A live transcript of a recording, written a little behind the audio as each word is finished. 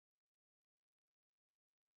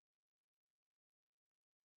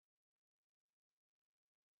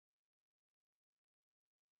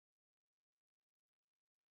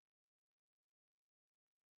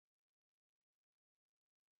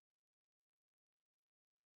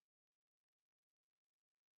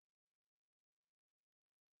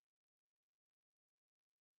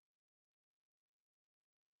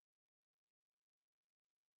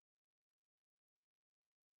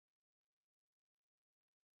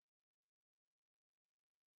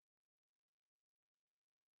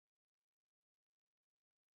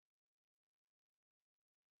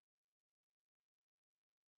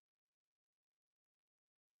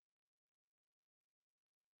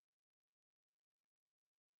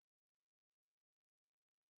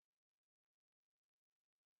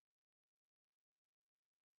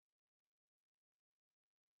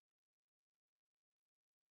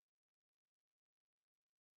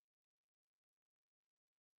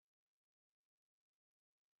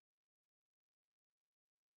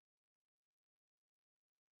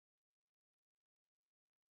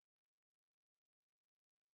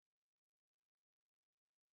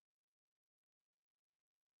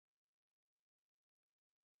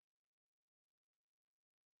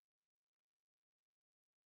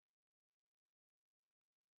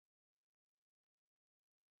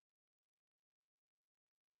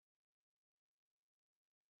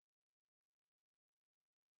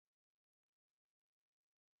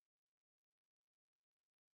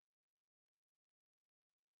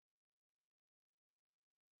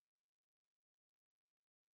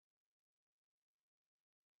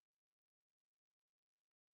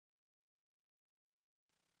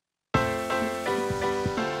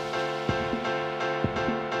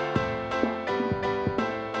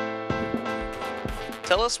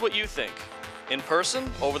Tell us what you think. In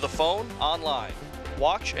person, over the phone, online.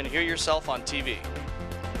 Watch and hear yourself on TV.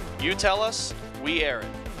 You tell us, we air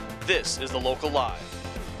it. This is The Local Live.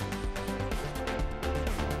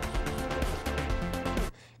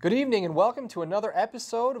 Good evening and welcome to another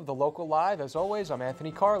episode of The Local Live. As always, I'm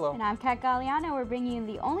Anthony Carlo. And I'm Kat Galliano. We're bringing you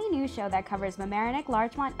the only news show that covers Mamaroneck,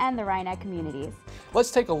 Larchmont, and the Rhinebeck communities.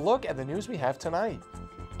 Let's take a look at the news we have tonight.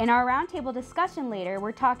 In our roundtable discussion later,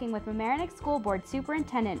 we're talking with Mamaroneck School Board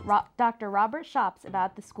Superintendent Dr. Robert Shops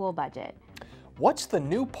about the school budget. What's the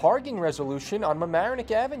new parking resolution on Mamaroneck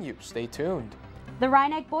Avenue? Stay tuned. The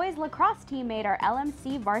Rhinebeck boys lacrosse team made our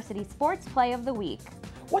LMC Varsity Sports Play of the Week.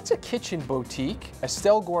 What's a kitchen boutique?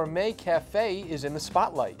 Estelle Gourmet Cafe is in the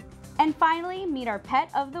spotlight. And finally, meet our pet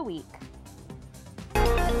of the week.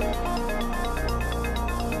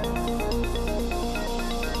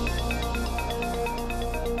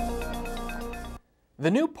 The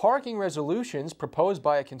new parking resolutions proposed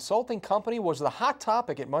by a consulting company was the hot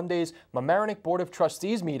topic at Monday's Mamaroneck Board of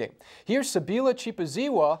Trustees meeting. Here's Sabila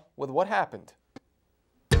Chipaziwa with what happened.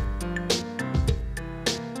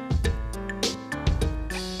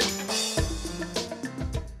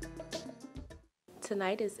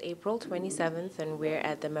 Tonight is April 27th, and we're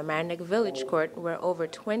at the Mamaroneck Village Court, where over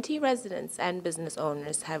 20 residents and business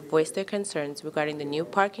owners have voiced their concerns regarding the new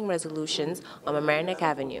parking resolutions on Mamaroneck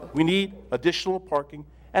Avenue. We need additional parking,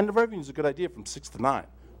 and the revenue is a good idea from 6 to 9,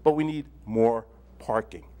 but we need more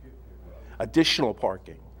parking, additional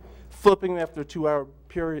parking. Flipping after a 2-hour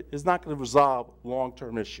period is not going to resolve a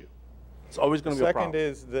long-term issue. It's always going to be a problem. Second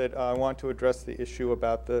is that I want to address the issue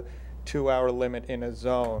about the 2-hour limit in a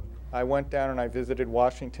zone. I went down and I visited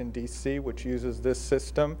Washington, D.C., which uses this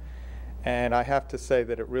system, and I have to say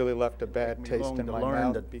that it really left a bad taste in my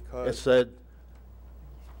mouth because it said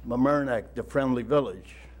Mamaroneck, the friendly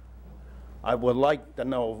village. I would like to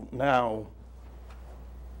know now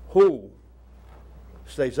who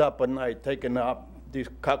stays up at night taking up these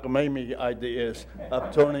cockamamie ideas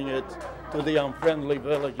of turning it to the unfriendly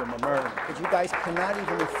village of Mamaroneck. Because you guys cannot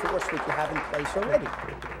even enforce what you have in place already.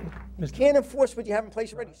 You can't enforce what you have in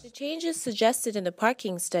place already. The changes suggested in the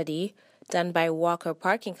parking study, done by Walker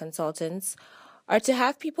Parking Consultants, are to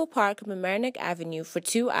have people park Mamaroneck Avenue for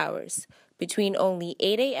 2 hours, between only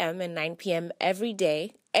 8 a.m. and 9 p.m. every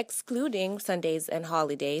day, excluding Sundays and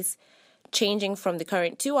holidays, changing from the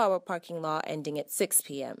current 2-hour parking law ending at 6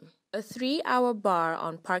 p.m. A 3-hour bar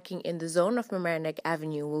on parking in the zone of Mamaroneck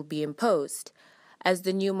Avenue will be imposed, as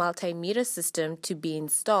the new multimeter system to be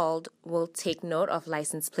installed will take note of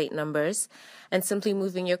license plate numbers, and simply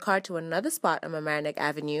moving your car to another spot on Mamaroneck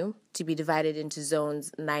Avenue to be divided into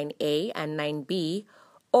zones 9A and 9B,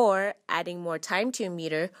 or adding more time to your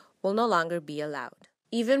meter will no longer be allowed.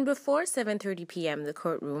 Even before 7:30 p.m., the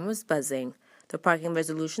courtroom was buzzing. The parking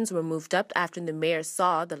resolutions were moved up after the mayor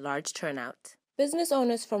saw the large turnout. Business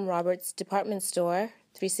owners from Robert's Department Store,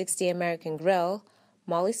 360 American Grill,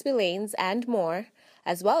 Molly Spillane's, and more,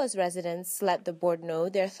 as well as residents, let the board know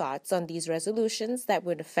their thoughts on these resolutions that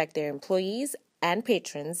would affect their employees and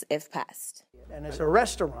patrons if passed. And as a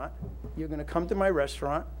restaurant, you're going to come to my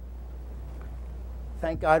restaurant.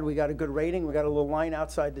 Thank God we got a good rating. We got a little line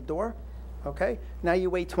outside the door. Okay? Now you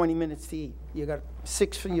wait 20 minutes to eat. You got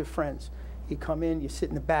 6 of your friends. You come in, you sit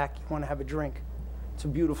in the back, you want to have a drink. It's a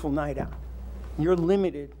beautiful night out. You're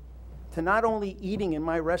limited to not only eating in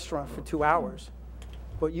my restaurant for 2 hours,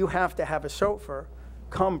 but you have to have a chauffeur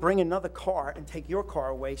come bring another car and take your car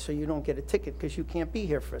away so you don't get a ticket because you can't be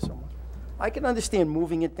here for someone. I can understand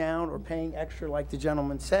moving it down or paying extra like the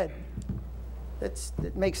gentleman said.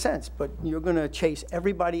 It makes sense, but you're going to chase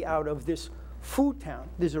everybody out of this food town.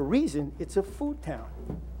 There's a reason it's a food town.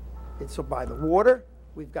 It's by the water,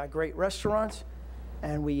 we've got great restaurants,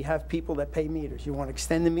 and we have people that pay meters. You want to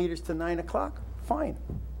extend the meters to 9 o'clock? Fine,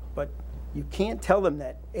 but you can't tell them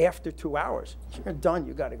that after 2 hours, you're done,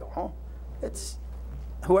 you got to go home.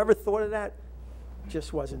 Whoever thought of that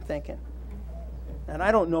just wasn't thinking. And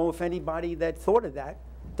I don't know if anybody that thought of that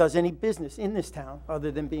does any business in this town other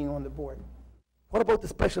than being on the board. What about the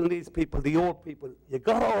special needs people, the old people? You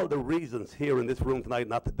got all the reasons here in this room tonight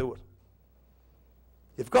not to do it.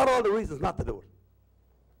 You've got all the reasons not to do it.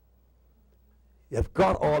 You've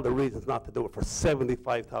got all the reasons not to do it for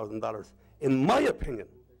 $75,000. In my opinion,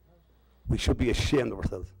 we should be ashamed of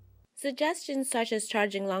ourselves. Suggestions such as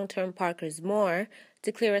charging long-term parkers more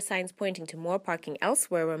to clearer signs pointing to more parking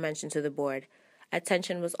elsewhere were mentioned to the board.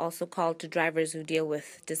 Attention was also called to drivers who deal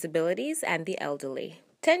with disabilities and the elderly.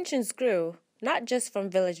 Tensions grew, not just from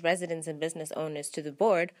village residents and business owners to the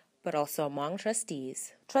board, but also among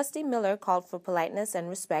trustees. Trustee Miller called for politeness and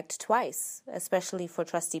respect twice, especially for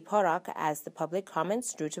Trustee Porak as the public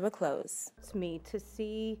comments drew to a close. It's me to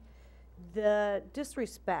see the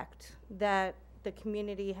disrespect that the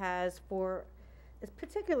community has for this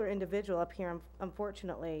particular individual up here,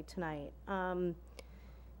 unfortunately, tonight.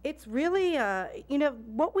 It's really,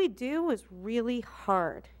 what we do is really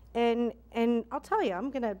hard. And I'll tell you,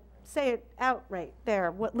 I'm going to say it outright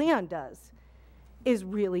there. What Leon does is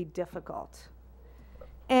really difficult.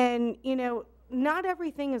 And, not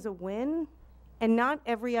everything is a win, and not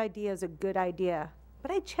every idea is a good idea.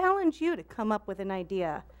 But I challenge you to come up with an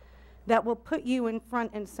idea that will put you in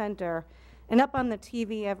front and center and up on the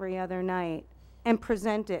TV every other night and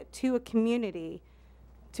present it to a community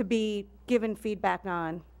to be given feedback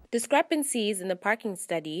on. Discrepancies in the parking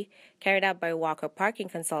study, carried out by Walker Parking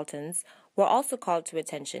Consultants, were also called to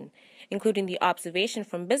attention, including the observation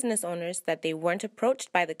from business owners that they weren't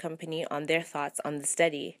approached by the company on their thoughts on the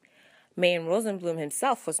study. Mayor Rosenblum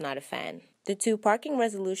himself was not a fan. The 2 parking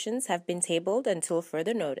resolutions have been tabled until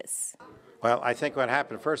further notice. Well, I think what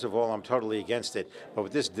happened, first of all, I'm totally against it. But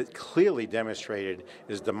what this clearly demonstrated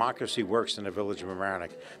is democracy works in the village of Mamaroneck,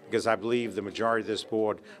 because I believe the majority of this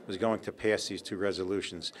board was going to pass these 2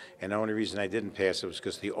 resolutions. And the only reason I didn't pass it was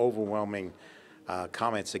because the overwhelming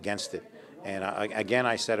comments against it. And again,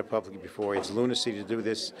 I said it publicly before, it's lunacy to do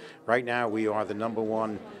this. Right now, we are the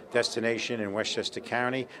 #1 destination in Westchester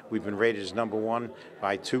County. We've been rated as #1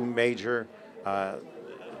 by 2 major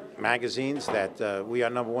magazines that we are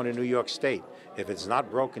 #1 in New York State. If it's not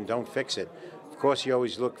broken, don't fix it. Of course, you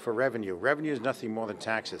always look for revenue. Revenue is nothing more than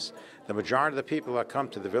taxes. The majority of the people that come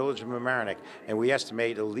to the village of Mamaroneck, and we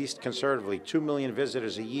estimate at least conservatively 2 million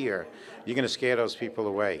visitors a year, you're going to scare those people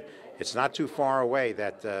away. It's not too far away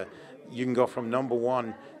that you can go from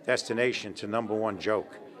 #1 destination to #1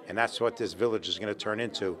 joke. And that's what this village is going to turn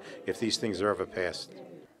into if these things are ever passed.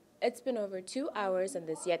 It's been over 2 hours and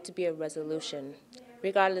there's yet to be a resolution.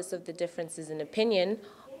 Regardless of the differences in opinion,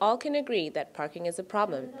 all can agree that parking is a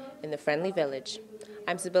problem in the friendly village.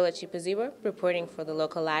 I'm Sibylla Chipaziwa, reporting for the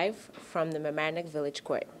Local Live from the Mamaroneck Village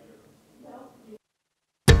Court.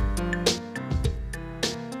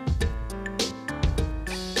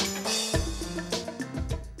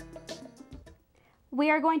 We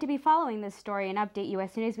are going to be following this story and update you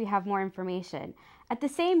as soon as we have more information. At the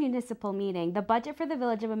same municipal meeting, the budget for the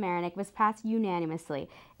Village of Mamaroneck was passed unanimously.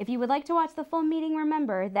 If you would like to watch the full meeting,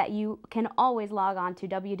 remember that you can always log on to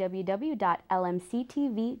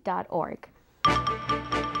www.lmctv.org.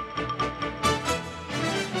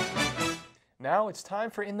 Now it's time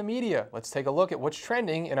for In the Media. Let's take a look at what's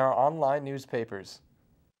trending in our online newspapers.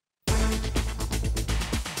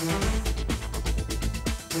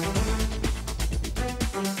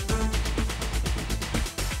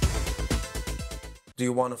 Do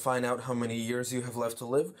you want to find out how many years you have left to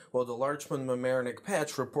live? Well, the Larchmont Mamaroneck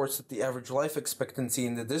patch reports that the average life expectancy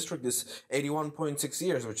in the district is 81.6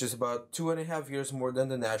 years, which is about 2.5 years more than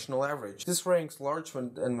the national average. This ranks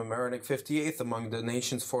Larchmont and Mamaroneck 58th among the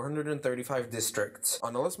nation's 435 districts.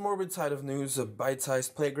 On the less morbid side of news, a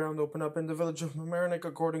bite-sized playground opened up in the village of Mamaroneck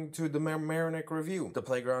according to the Mamaroneck Review. The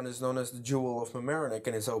playground is known as the Jewel of Mamaroneck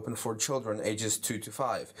and is open for children ages 2 to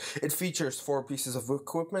 5. It features 4 pieces of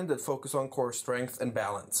equipment that focus on core strength and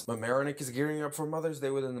balance. Mamaroneck is gearing up for Mother's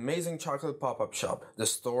Day with an amazing chocolate pop-up shop. The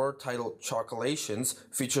store, titled Chocolations,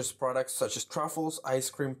 features products such as truffles, ice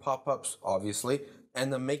cream pop-ups, obviously,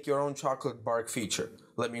 and a make-your-own chocolate bark feature.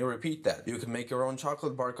 Let me repeat that. You can make your own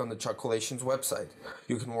chocolate bark on the Chocolations website.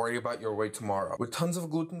 You can worry about your weight tomorrow. With tons of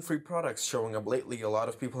gluten-free products showing up lately, a lot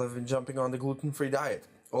of people have been jumping on the gluten-free diet.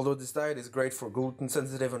 Although this diet is great for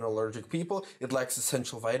gluten-sensitive and allergic people, it lacks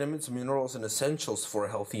essential vitamins, minerals, and essentials for a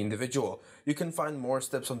healthy individual. You can find more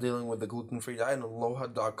steps on dealing with the gluten-free diet on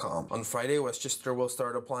aloha.com. On Friday, Westchester will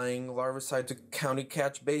start applying larvicide to county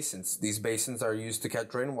catch basins. These basins are used to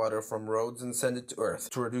catch rainwater from roads and send it to Earth.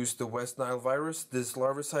 To reduce the West Nile virus, this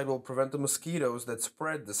larvicide will prevent the mosquitoes that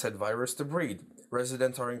spread the said virus to breed.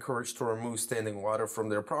 Residents are encouraged to remove standing water from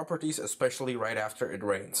their properties, especially right after it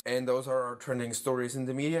rains. And those are our trending stories in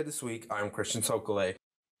the media this week. I'm Christian Sokole.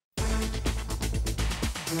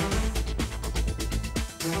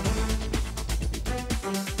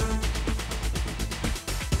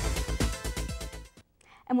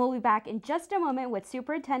 And we'll be back in just a moment with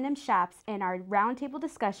Superintendent Shaps in our roundtable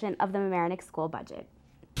discussion of the Mamaroneck school budget.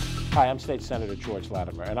 Hi, I'm State Senator George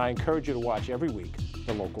Latimer, and I encourage you to watch every week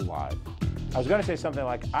the Local Live. I was going to say something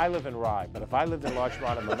like, I live in Rye, but if I lived in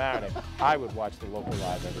Larchmont and Mamaroneck, I would watch the Local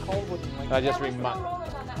Live every week. And I just remind.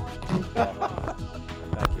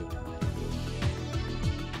 Thank you.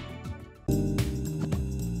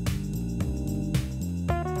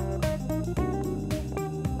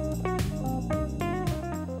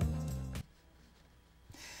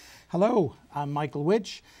 Hello, I'm Michael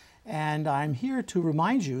Witch, and I'm here to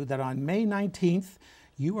remind you that on May 19th,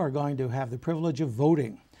 you are going to have the privilege of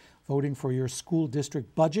voting for your school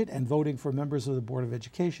district budget and voting for members of the Board of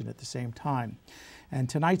Education at the same time. And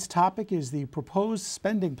tonight's topic is the proposed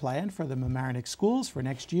spending plan for the Mamaroneck schools for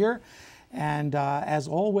next year. And as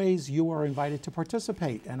always, you are invited to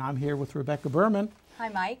participate. And I'm here with Rebecca Berman. Hi,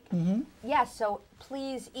 Mike. Yes, so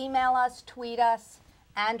please email us, tweet us,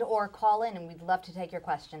 and or call in, and we'd love to take your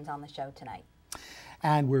questions on the show tonight.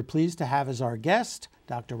 And we're pleased to have as our guest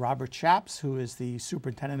Dr. Robert Chaps, who is the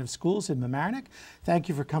Superintendent of Schools in Mamaroneck. Thank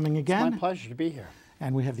you for coming again. It's my pleasure to be here.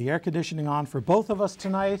 And we have the air conditioning on for both of us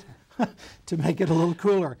tonight to make it a little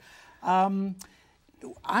cooler. I'm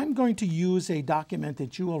going to use a document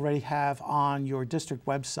that you already have on your district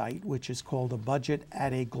website, which is called A Budget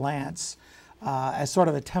at a Glance, as sort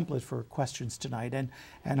of a template for questions tonight. And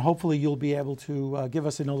hopefully you'll be able to give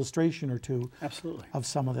us an illustration or two of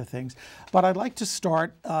some of the things. But I'd like to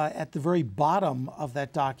start at the very bottom of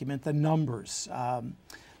that document, the numbers,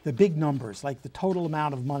 the big numbers, like the total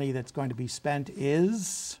amount of money that's going to be spent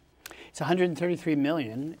is? It's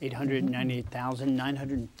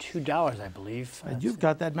 $133,898,902, I believe. You've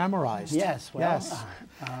got that memorized. Yes. Well, yes.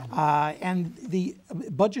 And the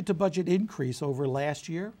budget-to-budget increase over last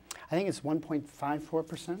year? I think it's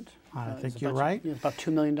 1.54%. I think you're right. About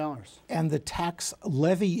 $2 million. And the tax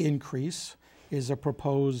levy increase is a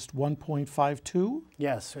proposed 1.52?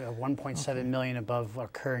 Yes, 1.7 million above our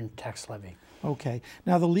current tax levy. Okay.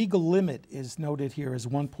 Now the legal limit is noted here as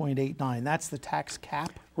 1.89. That's the tax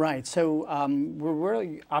cap? Right. So we're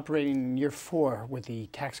really operating in year 4 with the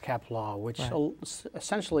tax cap law, which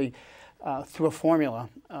essentially through a formula,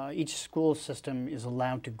 each school system is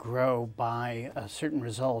allowed to grow by a certain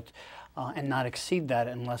result and not exceed that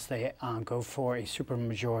unless they go for a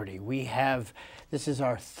supermajority. This is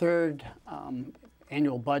our third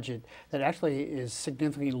annual budget that actually is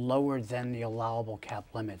significantly lower than the allowable cap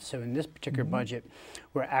limit. So in this particular budget,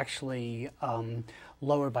 we're actually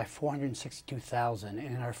lower by $462,000. And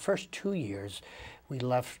in our first 2 years, we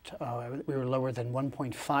were lower than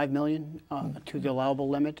 1.5 million to the allowable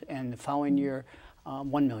limit, and the following year,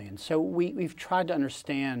 1 million. So we've tried to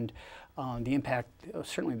understand the impact,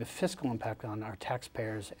 certainly the fiscal impact on our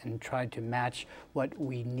taxpayers, and tried to match what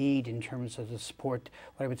we need in terms of the support,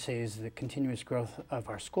 what I would say is the continuous growth of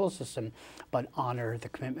our school system, but honor the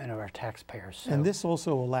commitment of our taxpayers. So, and this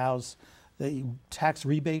also allows the tax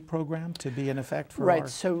rebate program to be in effect for our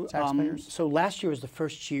taxpayers? So last year was the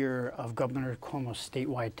first year of Governor Cuomo's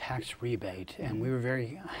statewide tax rebate, and we were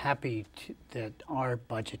very happy that our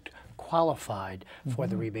budget qualified for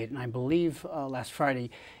the rebate. And I believe last Friday,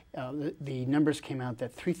 the numbers came out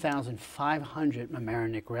that 3,500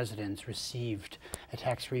 Mamaroneck residents received a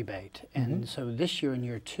tax rebate. And so this year in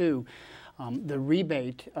year 2, the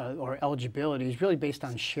rebate or eligibility is really based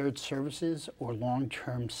on shared services or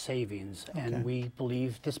long-term savings. And we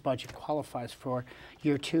believe this budget qualifies for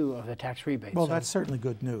year 2 of the tax rebate. Well, that's certainly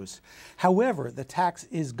good news. However, the tax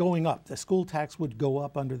is going up. The school tax would go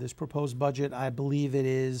up under this proposed budget. I believe it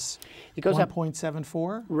is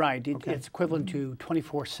 1.74? Right. It's equivalent to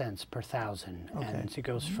 24 cents per thousand. And it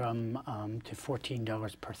goes from to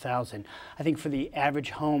 $14 per thousand. I think for the average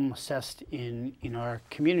home assessed in our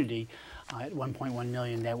community, at 1.1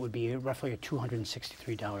 million, that would be roughly a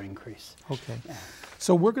 $263 increase. Okay. Yeah.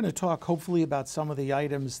 So we're going to talk hopefully about some of the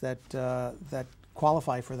items that that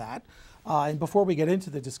qualify for that. And before we get into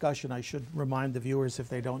the discussion, I should remind the viewers, if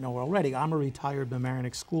they don't know already, I'm a retired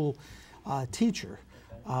Mamaroneck school teacher.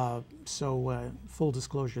 So full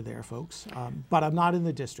disclosure there, folks. But I'm not in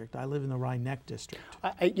the district. I live in the Rhine-Neck district.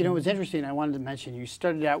 You know, it was interesting. I wanted to mention, you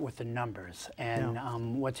started out with the numbers.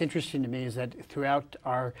 And what's interesting to me is that throughout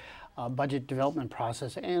our budget development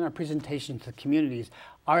process and our presentation to the communities,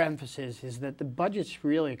 our emphasis is that the budget's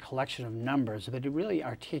really a collection of numbers, but it really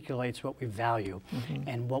articulates what we value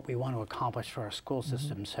and what we want to accomplish for our school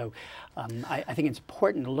system. So I think it's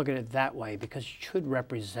important to look at it that way, because it should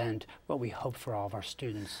represent what we hope for all of our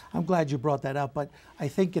students. I'm glad you brought that up, but I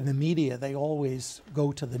think in the media they always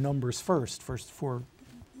go to the numbers first for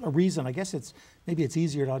a reason. I guess maybe it's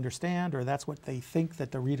easier to understand, or that's what they think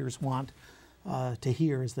that the readers want to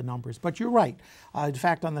hear is the numbers. But you're right. In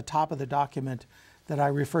fact, on the top of the document that I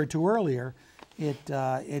referred to earlier,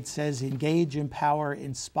 it says engage, empower,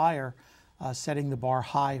 inspire, setting the bar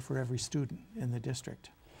high for every student in the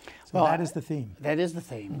district. So that is the theme. That is the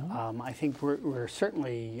theme. I think we're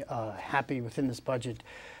certainly happy within this budget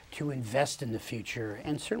to invest in the future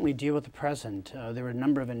and certainly deal with the present. There are a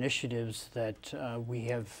number of initiatives that we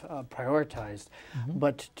have prioritized,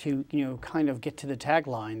 but to kind of get to the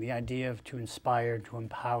tagline, the idea of to inspire, to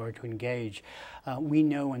empower, to engage. We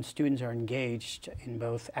know when students are engaged in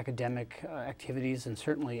both academic activities and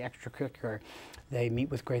certainly extracurricular, they meet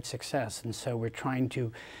with great success. And so we're trying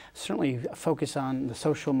to certainly focus on the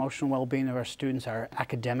social emotional well-being of our students, our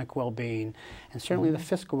academic well-being, and certainly the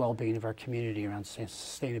fiscal well-being of our community around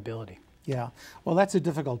sustainability. Yeah, well, that's a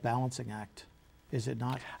difficult balancing act, is it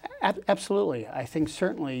not? Absolutely. I think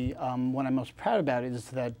certainly what I'm most proud about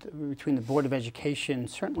is that between the Board of Education,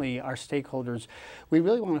 certainly our stakeholders, we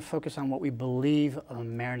really want to focus on what we believe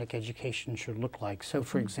Mamaroneck education should look like. So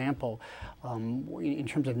for example, in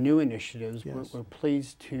terms of new initiatives, we're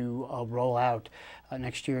pleased to roll out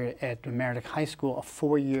next year at Mamaroneck High School a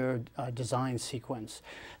 4-year design sequence.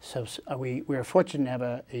 So we are fortunate to have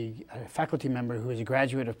a faculty member who is a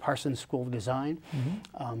graduate of Parsons School of Design.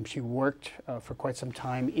 She worked for quite some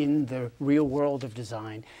time in the real world of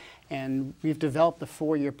design, and we've developed a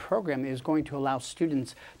 4-year program that is going to allow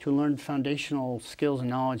students to learn foundational skills and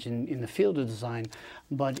knowledge in the field of design,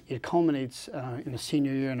 but it culminates in a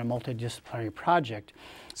senior year in a multidisciplinary project.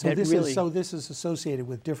 So this is associated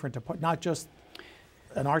with different departments, not just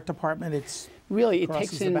an art department, it's really, it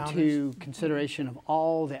takes into consideration of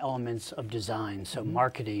all the elements of design, so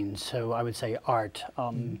marketing, so I would say art,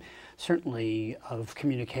 certainly of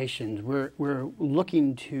communications. We're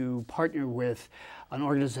looking to partner with an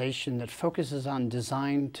organization that focuses on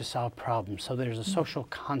design to solve problems. So there's a social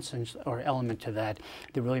conscience or element to that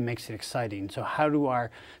that really makes it exciting. So how do our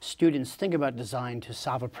students think about design to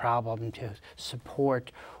solve a problem, to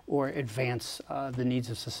support or advance the needs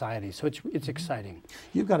of society? So it's exciting.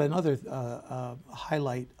 You've got another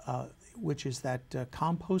highlight, which is that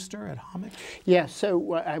composter at Hommick? Yeah,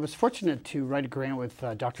 so I was fortunate to write a grant with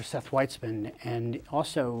Dr. Seth Weitzman, and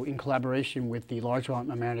also in collaboration with the Largemont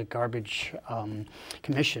Mamaroneck Garbage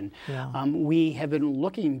Commission. Yeah. We have been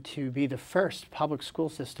looking to be the first public school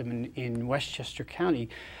system in Westchester County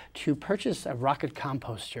to purchase a rocket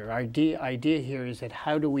composter. Our idea here is that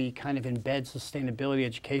how do we kind of embed sustainability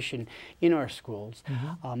education in our schools.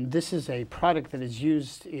 This is a product that is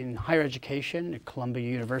used in higher education at Columbia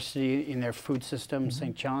University in their food system,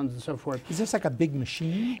 St. John's and so forth. Is this like a big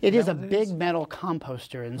machine? It is a big metal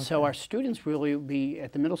composter, and so our students really will be,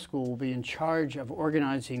 at the middle school, will be in charge of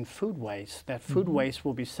organizing food waste. That food waste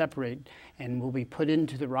will be separated and will be put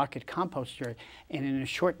into the rocket composter, and in a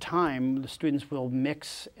short time, the students will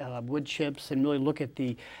mix wood chips and really look at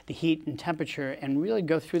the heat and temperature and really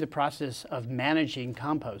go through the process of managing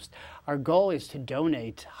compost. Our goal is to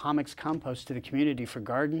donate Hommick's compost to the community for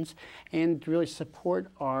gardens and really support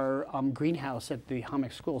our greenhouse at the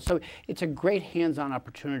Hommick School. So it's a great hands-on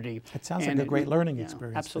opportunity. It sounds like a great learning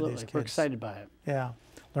experience. Absolutely. For these kids. We're excited by it. Yeah.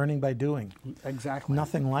 Learning by doing. Exactly.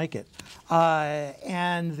 Nothing like it.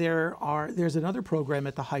 And there's another program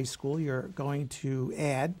at the high school you're going to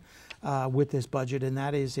add with this budget, and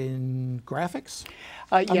that is in graphics?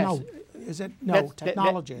 Yes. No. Is it? No,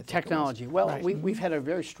 technology. Technology. Well, we've had a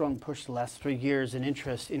very strong push the last 3 years in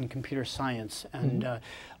interest in computer science. And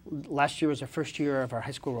last year was our first year of our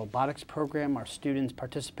high school robotics program. Our students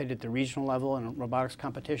participated at the regional level in a robotics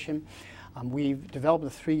competition. We've developed a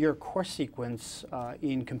 3-year course sequence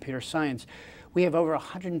in computer science. We have over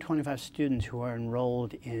 125 students who are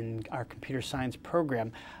enrolled in our computer science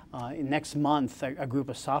program. Next month, a group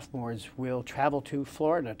of sophomores will travel to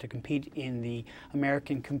Florida to compete in the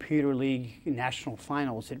American Computer League National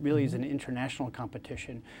Finals. It really is an international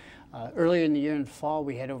competition. Earlier in the year in fall,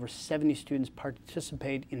 we had over 70 students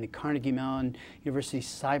participate in the Carnegie Mellon University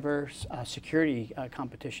Cyber Security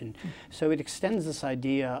competition. So it extends this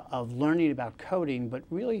idea of learning about coding, but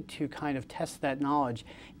really to kind of test that knowledge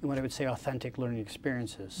in what I would say authentic learning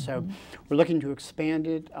experiences. So we're looking to expand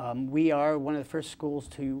it. We are one of the first schools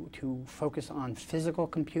to focus on physical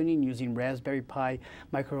computing using Raspberry Pi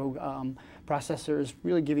microprocessors,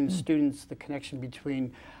 really giving students the connection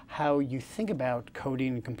between how you think about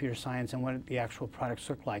coding and computer science and what the actual products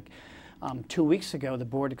look like. 2 weeks ago, the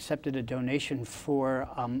board accepted a donation for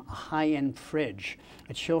a high-end fridge,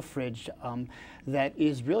 a chill fridge that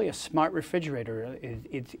is really a smart refrigerator.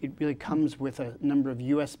 It really comes with a number of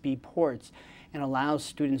USB ports, and allows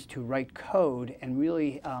students to write code and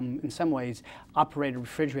really, in some ways, operate a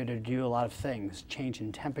refrigerator to do a lot of things, change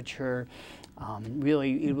in temperature.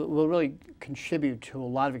 Really, it will really contribute to a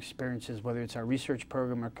lot of experiences, whether it's our research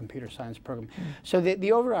program or computer science program. So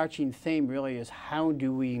the overarching theme really is, how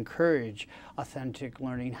do we encourage authentic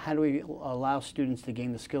learning? How do we allow students to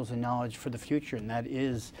gain the skills and knowledge for the future? And that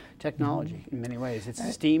is technology in many ways. It's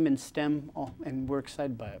STEAM and STEM, and we're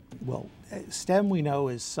excited by it. Well, STEM we know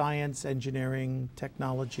is science, engineering,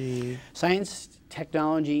 technology. Science,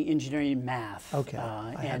 technology, engineering, math. Okay.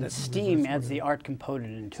 And STEAM adds the art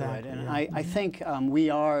component into it. And I think we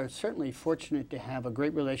are certainly fortunate to have a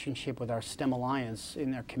great relationship with our STEM Alliance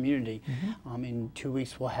in our community. In 2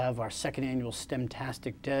 weeks we'll have our second annual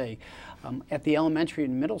STEM-tastic Day. At the elementary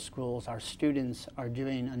and middle schools, our students are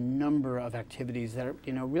doing a number of activities that are,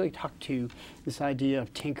 really talk to this idea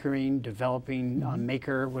of tinkering, developing,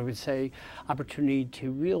 maker, we would say, opportunity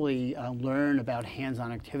to really learn about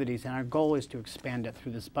hands-on activities. And our goal is to expand it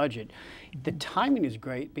through this budget. The timing is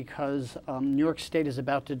great because New York State is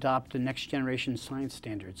about to adopt the next generation science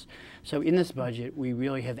standards. So in this budget, we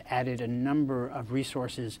really have added a number of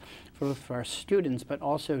resources for our students, but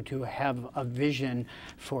also to have a vision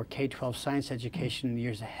for K-12 science education in the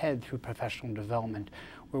years ahead through professional development.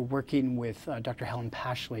 We're working with Dr. Helen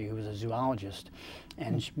Pashley, who is a zoologist,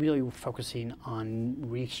 and really focusing on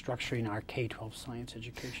restructuring our K-12 science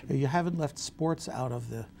education. You haven't left sports out of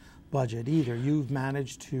the budget either. You've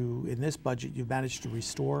managed to, in this budget, you've managed to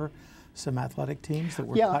restore some athletic teams that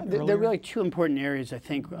were cut earlier? There are really two important areas, I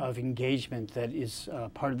think, of engagement that is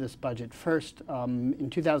part of this budget. First, in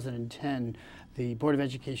 2010, the Board of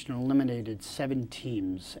Education eliminated 7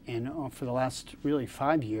 teams, and for the last really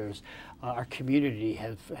 5 years, our community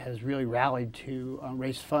has really rallied to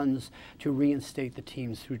raise funds to reinstate the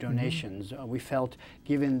teams through donations. We felt,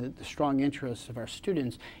 given the strong interests of our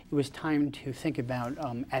students, it was time to think about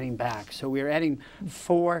adding back. So we are adding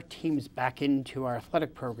 4 teams back into our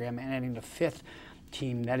athletic program and adding the 5th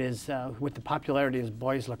team, that is with the popularity as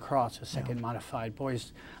boys lacrosse, a second modified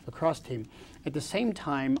boys lacrosse team. At the same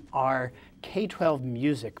time, our K-12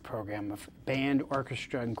 music program of band,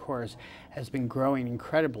 orchestra, and chorus has been growing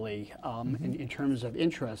incredibly in terms of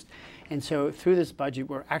interest. And so through this budget,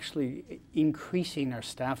 we're actually increasing our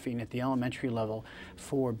staffing at the elementary level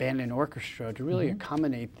for band and orchestra to really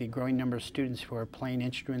accommodate the growing number of students who are playing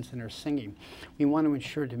instruments and are singing. We want to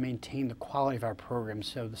ensure to maintain the quality of our program,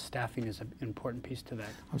 so the staffing is an important piece to that.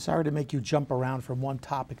 I'm sorry to make you jump around from one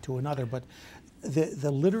topic to another, but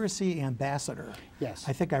the literacy ambassador. Yes.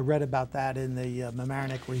 I think I read about that in the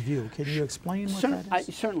Mamaroneck Review. Can you explain what that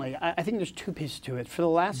is? Certainly. I think there's 2 pieces to it. For the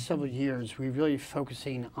last several years, we're really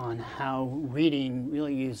focusing on how reading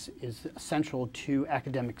really is central to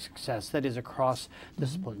academic success, that is across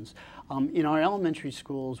disciplines. In our elementary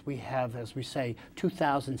schools, we have, as we say,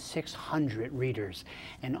 2,600 readers,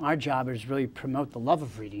 and our job is really promote the love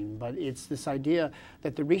of reading, but it's this idea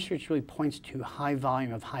that the research really points to high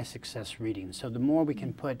volume of high success reading. So the more we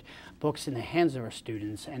can put books in the hands of our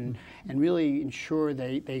students and really ensure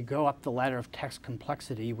they go up the ladder of text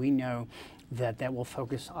complexity, we know that will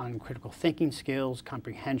focus on critical thinking skills,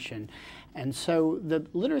 comprehension. And so the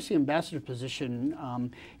literacy ambassador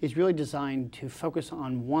position is really designed to focus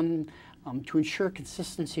on to ensure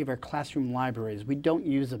consistency of our classroom libraries. We don't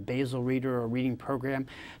use a basal reader or reading program,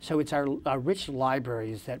 so it's our rich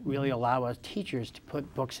libraries that really allow us teachers to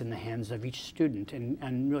put books in the hands of each student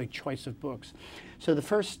and really choice of books. So the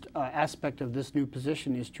first aspect of this new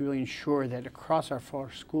position is to really ensure that across our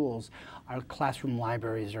 4 schools, our classroom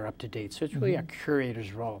libraries are up to date. So it's really a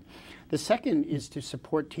curator's role. The second is to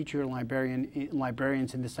support teacher and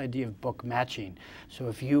librarians in this idea of book matching. So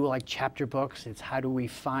if you like chapter books, it's how do we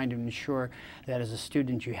find and ensure that as a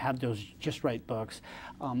student you have those just right books.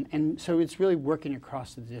 And so it's really working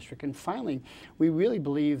across the district. And finally, we really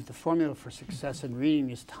believe the formula for success in reading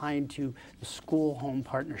is tied to the school-home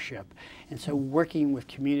partnership. And so working with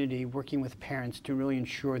community, working with parents to really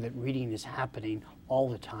ensure that reading is happening all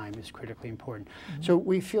the time is critically important. So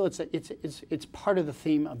we feel it's part of the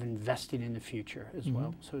theme of investing in the future as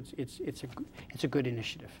well. So it's a good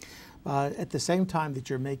initiative. At the same time that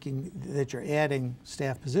you're adding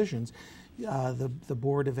staff positions, the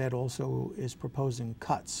Board of Ed also is proposing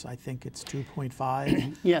cuts. I think it's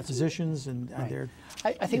 2.5 positions, and they're.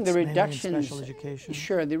 I think the reductions. In special education.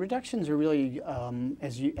 Sure, the reductions are really,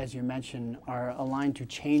 as you mentioned, are aligned to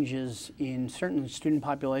changes in certain student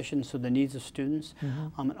populations, so the needs of students,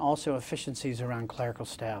 and also efficiencies around clerical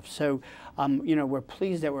staff. So, we're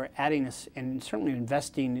pleased that we're adding this and certainly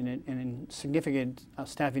investing in significant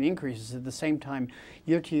staffing increases. At the same time,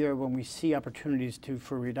 year to year, when we see opportunities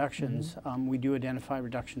for reductions, we do identify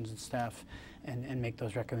reductions in staff and make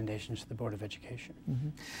those recommendations to the Board of Education.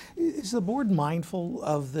 Is the board mindful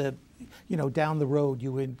of the, down the road,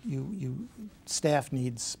 staff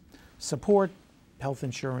needs support, health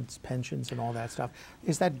insurance, pensions, and all that stuff?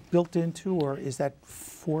 Is that built into, or is that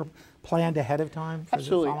planned ahead of time for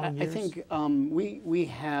Absolutely. the following years? I think we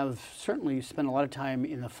have certainly spent a lot of time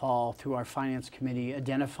in the fall through our Finance Committee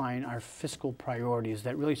identifying our fiscal priorities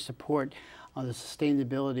that really support the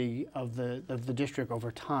sustainability of the district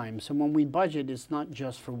over time. So when we budget, it's not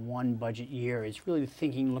just for one budget year. It's really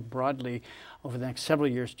thinking broadly over the next several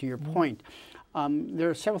years, to your point. There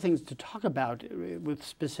are several things to talk about with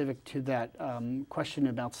specific to that question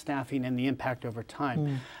about staffing and the impact over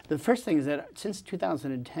time. The first thing is that since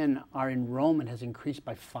 2010, our enrollment has increased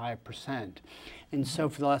by 5%. And so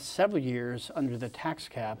for the last several years under the tax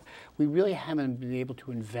cap, we really haven't been able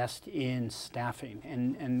to invest in staffing.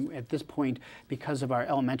 And at this point, because of our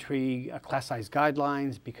elementary class size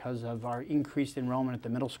guidelines, because of our increased enrollment at the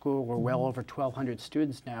middle school, we're well over 1,200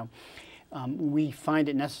 students now. We find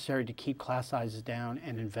it necessary to keep class sizes down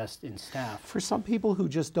and invest in staff. For some people who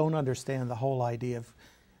just don't understand the whole idea of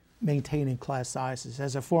maintaining class sizes,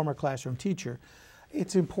 as a former classroom teacher,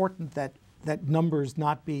 it's important that numbers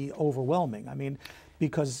not be overwhelming. I mean,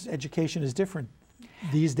 because education is different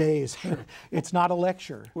these days. It's not a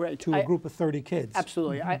lecture to a group of 30 kids.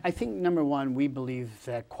 Absolutely. I think, number one, we believe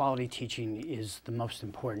that quality teaching is the most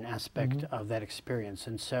important aspect of that experience.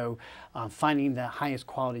 And so finding the highest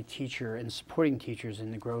quality teacher and supporting teachers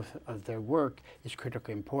in the growth of their work is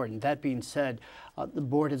critically important. That being said, the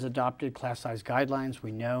board has adopted class size guidelines.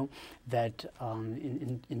 We know that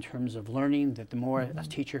in terms of learning, that the more a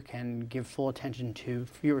teacher can give full attention to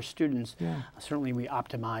fewer students, certainly we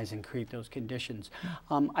optimize and create those conditions.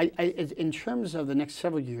 In terms of the next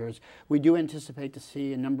several years, we do anticipate to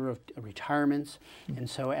see a number of retirements. And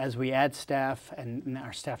so as we add staff and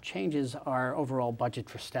our staff changes, our overall budget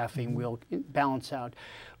for staffing will balance out.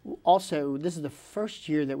 Also, this is the first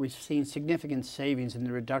year that we've seen significant savings in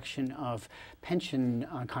the reduction of pension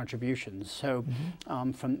contributions. So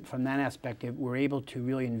from that aspect, we're able to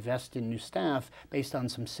really invest in new staff based on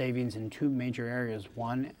some savings in two major areas.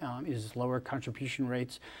 One is lower contribution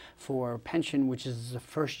rates for pension, which is the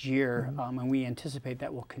first year, and we anticipate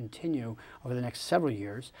that will continue over the next several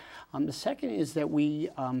years. The second is that we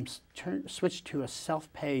switched to a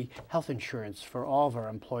self-pay health insurance for all of our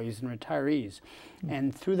employees and retirees.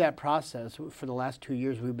 And through that process, for the last 2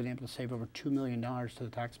 years, we've been able to save over $2 million to the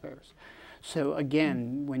taxpayers. So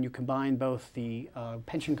again, when you combine both the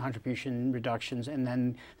pension contribution reductions and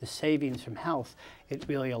then the savings from health, it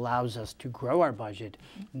really allows us to grow our budget,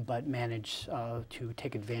 but manage to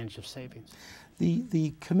take advantage of savings.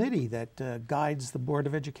 The committee that guides the Board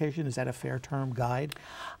of Education, is that a fair term, guide?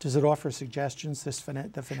 Does it offer suggestions, the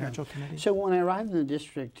financial committee? So when I arrived in the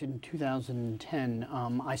district in 2010,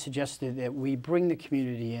 I suggested that we bring the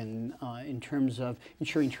community in terms of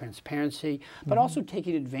ensuring transparency, but also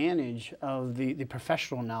taking advantage of the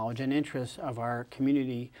professional knowledge and interests of our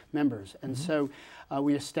community members. And so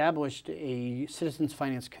we established a Citizens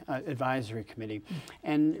Finance Advisory Committee.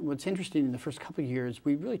 And what's interesting, in the first couple of years,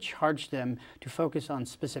 we really charged them to focus on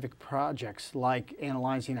specific projects like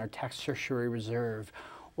analyzing our tax certiorari reserve,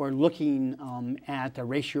 or looking at the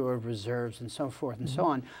ratio of reserves and so forth and so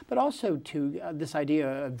on, but also to this idea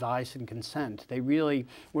of advice and consent. They really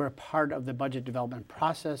were a part of the budget development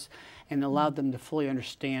process and allowed them to fully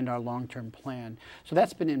understand our long-term plan. So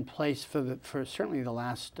that's been in place for certainly the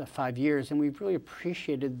last 5 years, and we've really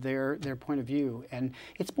appreciated their point of view. And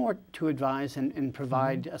it's more to advise and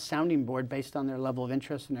provide a sounding board based on their level of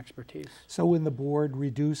interest and expertise. So when the board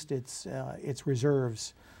reduced its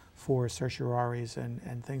reserves for certiorari's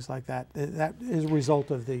and things like that, that is a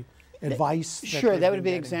result of the advice? Sure, that would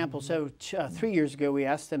be an example. So 3 years ago, we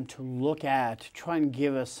asked them to look at, try and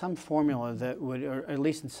give us some formula that would, or at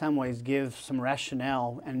least in some ways, give some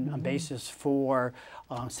rationale and a basis for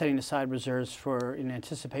setting aside reserves for in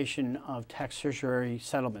anticipation of tax certiorari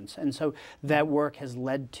settlements. And so that work has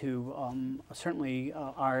led to certainly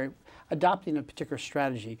our adopting a particular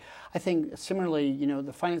strategy. I think similarly,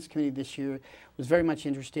 the Finance Committee this year was very much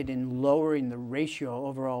interested in lowering the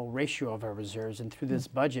overall ratio of our reserves. And through this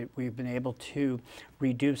budget, we've been able to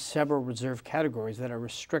reduce several reserve categories that are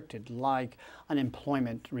restricted, like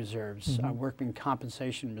unemployment reserves, workman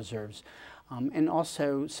compensation reserves. And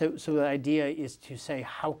also, so the idea is to say,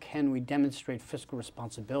 how can we demonstrate fiscal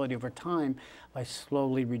responsibility over time by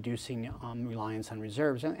slowly reducing reliance on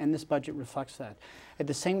reserves? And this budget reflects that. At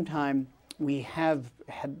the same time, we've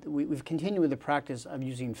continued with the practice of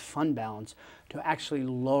using fund balance to actually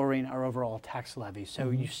lowering our overall tax levy. So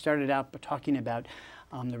you started out by talking about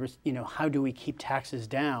There was, how do we keep taxes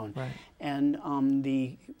down? Right. And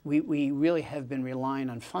we really have been relying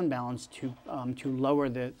on fund balance to lower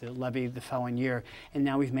the levy the following year, and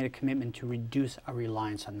now we've made a commitment to reduce our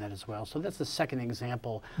reliance on that as well. So that's the second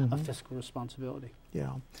example of fiscal responsibility.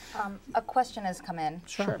 Yeah. A question has come in.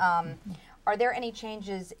 Sure. Are there any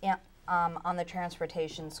changes on the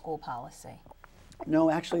transportation school policy?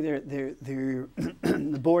 No, actually,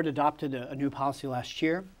 the board adopted a new policy last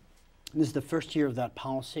year. This is the first year of that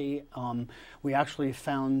policy. We actually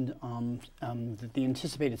found that the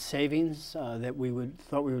anticipated savings that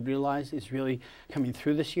thought we would realize is really coming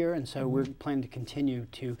through this year, and so we're planning to continue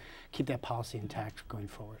to keep that policy intact going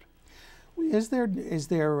forward. Is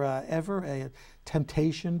there ever a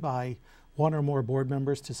temptation by one or more board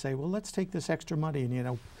members to say, well, let's take this extra money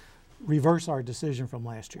and reverse our decision from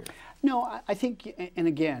last year? No, I think, and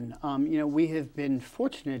again, we have been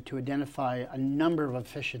fortunate to identify a number of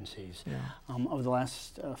efficiencies over the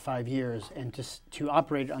last 5 years, and to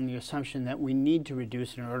operate on the assumption that we need to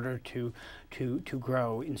reduce in order to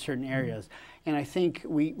grow in certain areas. And I think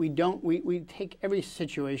we take every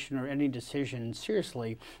situation or any decision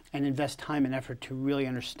seriously and invest time and effort to really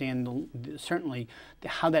understand certainly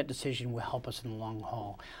how that decision will help us in the long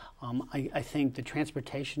haul. I think the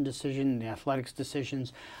transportation decision, the athletics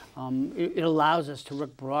decisions, it allows us to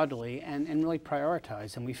look broadly and really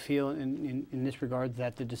prioritize. And we feel in this regard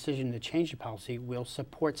that the decision to change the policy will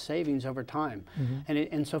support savings over time.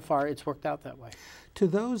 And so far it's worked out that way. To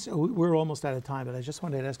those, we're almost out of time, but I just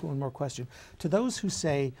wanted to ask one more question. To those who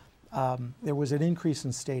say there was an increase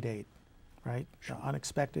in state aid, right?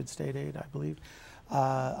 Unexpected state aid, I believe.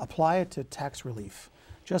 Apply it to tax relief.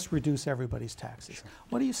 Just reduce everybody's taxes. Sure.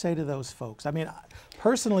 What do you say to those folks? I mean,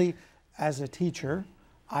 personally, as a teacher,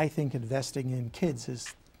 I think investing in kids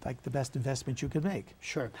is like the best investment you could make.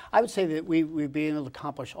 Sure. I would say that we've been able to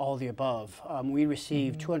accomplish all of the above. We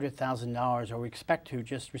received $200,000, or we expect to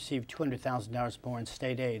just receive $200,000 more in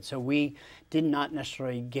state aid. So we did not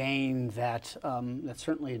necessarily gain that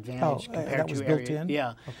certainly advantage compared that was to built in?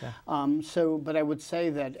 Yeah. Okay. But I would say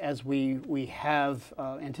that as we have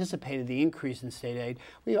anticipated the increase in state aid,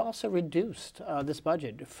 we also reduced this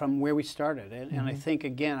budget from where we started. And I think,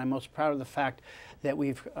 again, I'm most proud of the fact that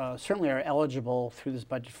we've certainly are eligible through this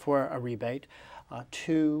budget for a rebate.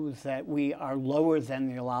 Two, that we are lower than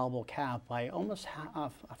the allowable cap by almost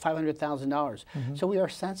 $500,000. So we are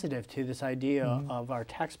sensitive to this idea of our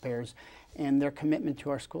taxpayers and their commitment to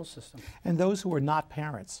our school system. And those who are not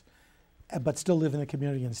parents, but still live in the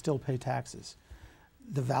community and still pay taxes,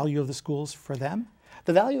 the value of the schools for them?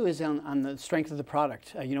 The value is on the strength of the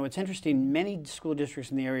product. It's interesting, many school districts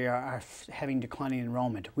in the area are having declining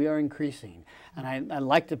enrollment. We are increasing. And I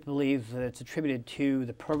like to believe that it's attributed to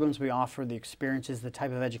the programs we offer, the experiences, the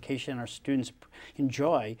type of education our students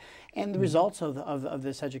enjoy, and the results of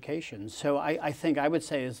this education. So I think I would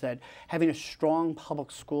say is that having a strong public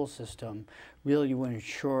school system really will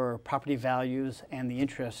ensure property values and the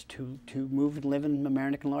interest to move and live in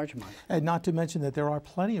Mamaroneck and Larchmont. And not to mention that there are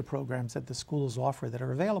plenty of programs that the schools offer that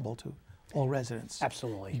are available to all residents.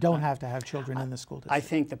 Absolutely. You don't have to have children in the school district. I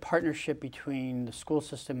think the partnership between the school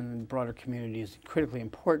system and the broader community is critically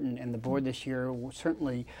important, and the board this year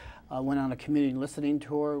certainly went on a community listening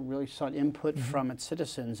tour, really sought input from its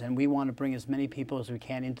citizens, and we want to bring as many people as we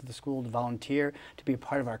can into the school to volunteer, to be a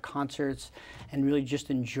part of our concerts, and really just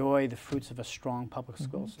enjoy the fruits of a strong public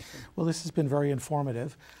school system. Well, this has been very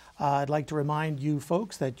informative. I'd like to remind you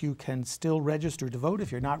folks that you can still register to vote. If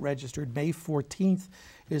you're not registered, May 14th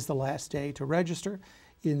is the last day to register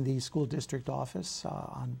in the school district office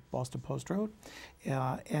on Boston Post Road.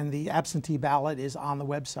 And the absentee ballot is on the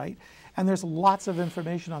website. And there's lots of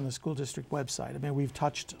information on the school district website. I mean, we've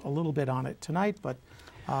touched a little bit on it tonight, but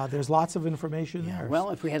there's lots of information there.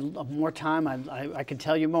 Well, if we had more time, I could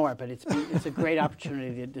tell you more, but it's a great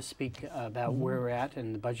opportunity to speak about where we're at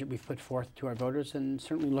and the budget we've put forth to our voters, and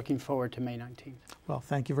certainly looking forward to May 19th. Well,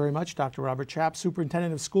 thank you very much, Dr. Robert Chapp,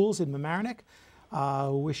 Superintendent of Schools in Mamaroneck.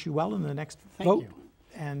 Wish you well in the next vote. Thank you.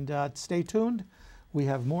 And stay tuned. We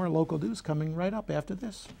have more local news coming right up after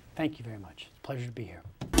this. Thank you very much. It's a pleasure to be here.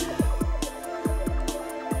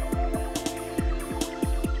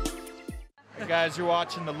 Hey guys, you're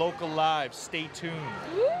watching the Local Live. Stay tuned.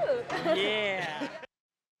 Woo. Yeah.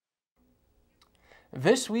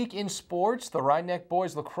 This week in sports, the Mamaroneck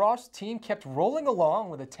boys lacrosse team kept rolling along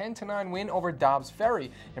with a 10-9 win over Dobbs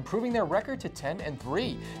Ferry, improving their record to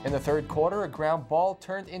 10-3. In the third quarter, a ground ball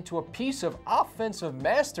turned into a piece of offensive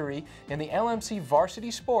mastery in the LMC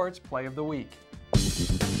Varsity Sports Play of the Week.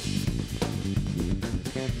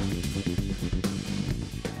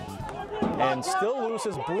 And still loose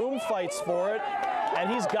as Broom fights for it, and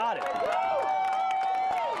he's got it.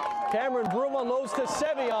 Cameron Broom unloads to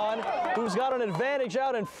Sevion, who's got an advantage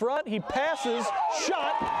out in front. He passes,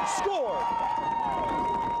 shot, scored.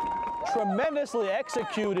 Tremendously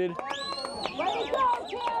executed.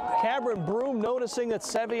 Cameron Broom, noticing that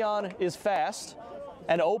Sevion is fast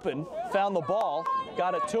and open, found the ball,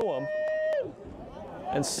 got it to him.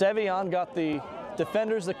 And Sevion got the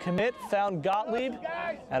defenders to commit, found Gottlieb,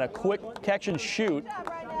 and a quick catch and shoot.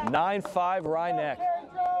 9-5 Rye-Neck.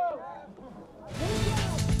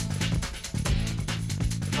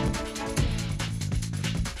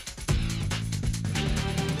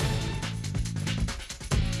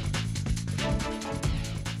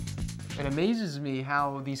 It amazes me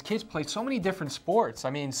how these kids play so many different sports.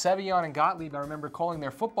 I mean, Sevion and Gottlieb, I remember calling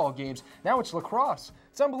their football games. Now it's lacrosse.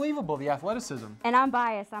 It's unbelievable, the athleticism. And I'm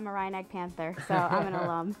biased. I'm a Rye-Neck Panther, so I'm an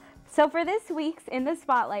alum. So for this week's In the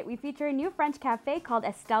Spotlight, we feature a new French cafe called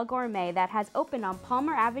Estelle Gourmet that has opened on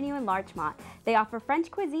Palmer Avenue in Larchmont. They offer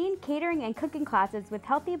French cuisine, catering, and cooking classes with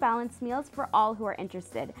healthy, balanced meals for all who are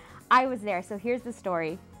interested. I was there, so here's the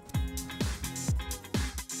story.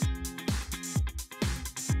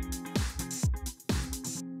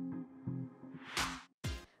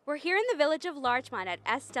 We're here in the village of Larchmont at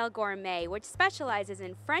Estelle Gourmet, which specializes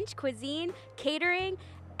in French cuisine, catering,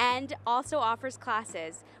 and also offers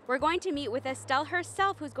classes. We're going to meet with Estelle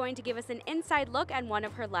herself, who's going to give us an inside look at one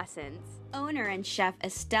of her lessons. Owner and chef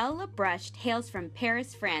Estelle Lebrecht hails from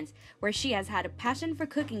Paris, France, where she has had a passion for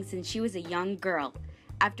cooking since she was a young girl.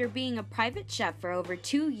 After being a private chef for over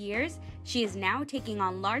 2 years, she is now taking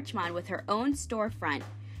on Larchmont with her own storefront.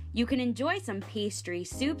 You can enjoy some pastry,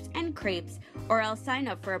 soups, and crepes, or else sign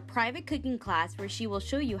up for a private cooking class where she will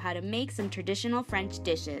show you how to make some traditional French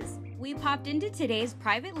dishes. We popped into today's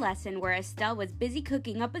private lesson where Estelle was busy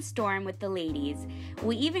cooking up a storm with the ladies.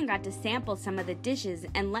 We even got to sample some of the dishes,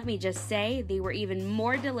 and let me just say, they were even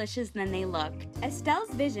more delicious than they looked.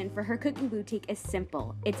 Estelle's vision for her cooking boutique is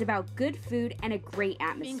simple. It's about good food and a great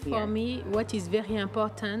atmosphere. For me, what is very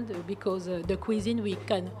important, because the cuisine we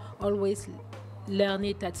can always learn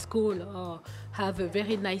it at school or have a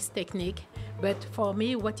very nice technique, but for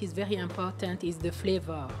me what is very important is the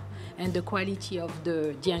flavor and the quality of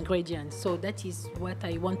the ingredients. So that is what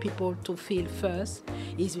I want people to feel first,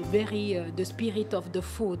 is very the spirit of the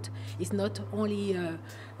food. It's not only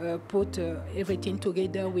put everything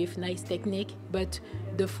together with nice technique, but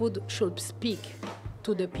the food should speak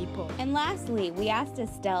to the people. And lastly, we asked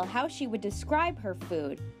Estelle how she would describe her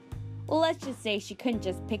food. Well, let's just say she couldn't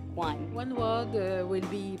just pick one. One word will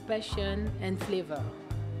be passion and flavor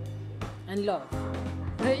and love.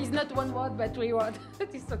 It's not one word, but 3 words.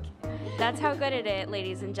 It's okay. That's how good it is,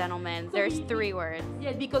 ladies and gentlemen. There's 3 words.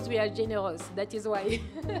 Yeah, because we are generous. That is why.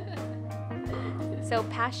 So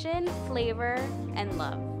passion, flavor, and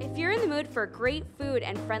love. If you're in the mood for great food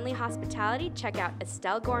and friendly hospitality, check out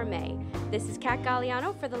Estelle Gourmet. This is Kat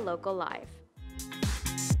Galliano for The Local Live.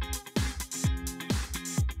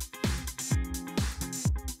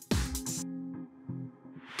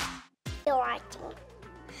 You're watching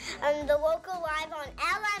on The Local Live on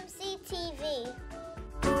LMC TV.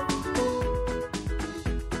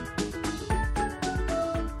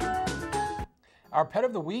 Our pet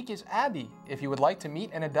of the week is Abby. If you would like to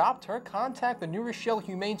meet and adopt her, contact the New Rochelle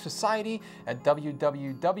Humane Society at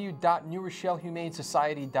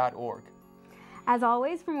www.newrochellehumanesociety.org. As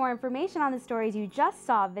always, for more information on the stories you just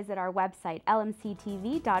saw, visit our website,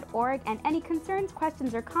 lmctv.org, and any concerns,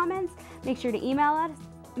 questions, or comments, make sure to email us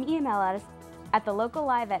at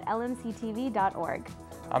thelocallive@lmctv.org.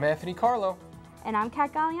 I'm Anthony Carlo. And I'm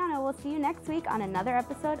Kat Galliano. We'll see you next week on another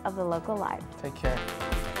episode of The Local Live. Take care.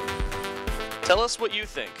 Tell us what you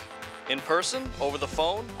think. In person, over the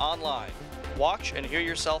phone, online. Watch and hear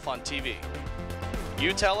yourself on TV.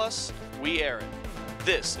 You tell us, we air it.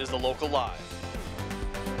 This is The Local Live.